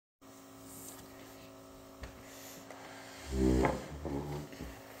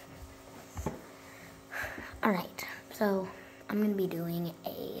Alright, so I'm going to be doing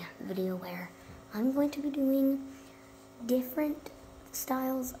a video where I'm going to be doing different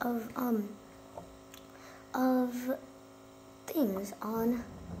styles of things on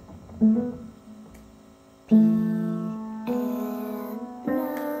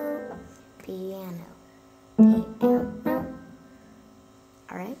piano.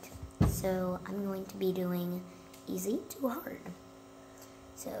 Alright, so I'm going to be doing easy to hard.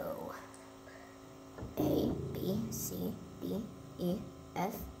 So A, B, C, D, E,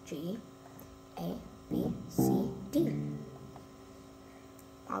 F, G, A, B, C, D.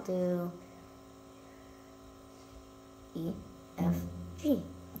 I'll do E, F, G,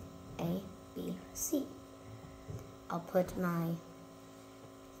 A, B, C. I'll put my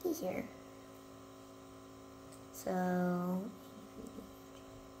E here. So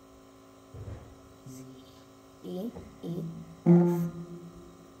C, D, E, F.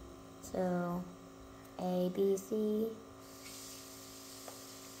 So A, B, C,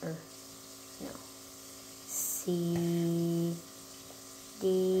 or no, C,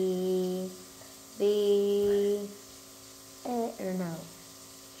 D, B, or no.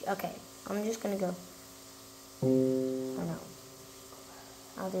 Okay, I'm just gonna go. Or no,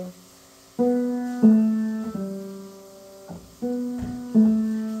 I'll do.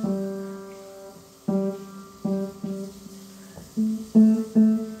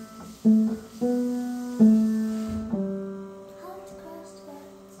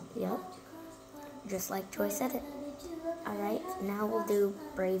 Yep, just like Troy said it. Alright, now we'll do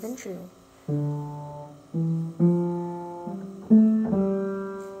Brave and True.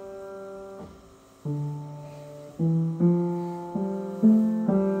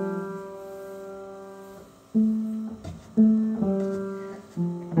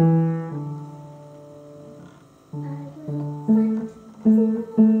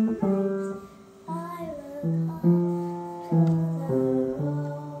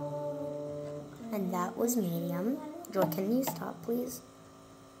 And that was medium. Joy, can you stop, please?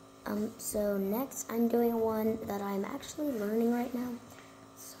 So next I'm doing one that I'm actually learning right now.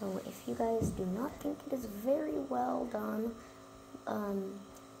 So if you guys do not think it is very well done,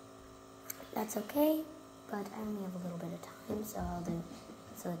 that's okay. But I only have a little bit of time, so I'll do.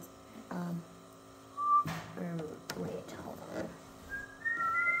 So it's wait, hold on.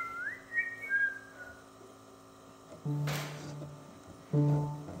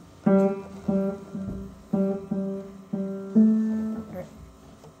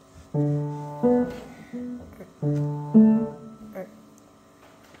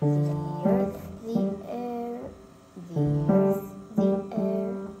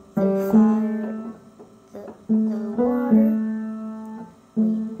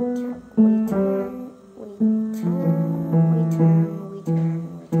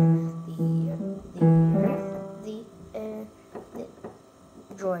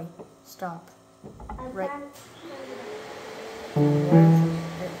 Joy, stop. Right.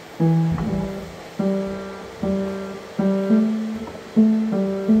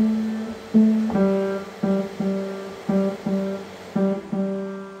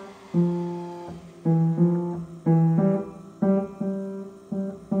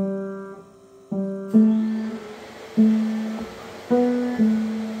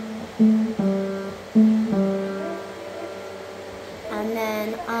 And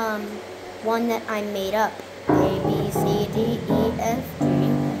then one that I made up. A, B, C, D, E, F, G.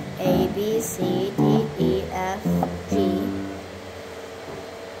 A, B, C, D, E, F, G.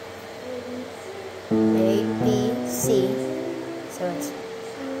 A, B, C. So it's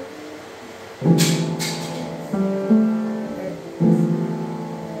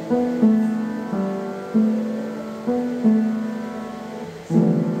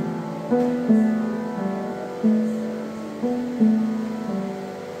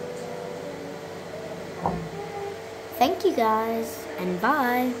Thank you guys, and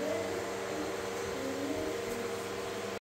bye.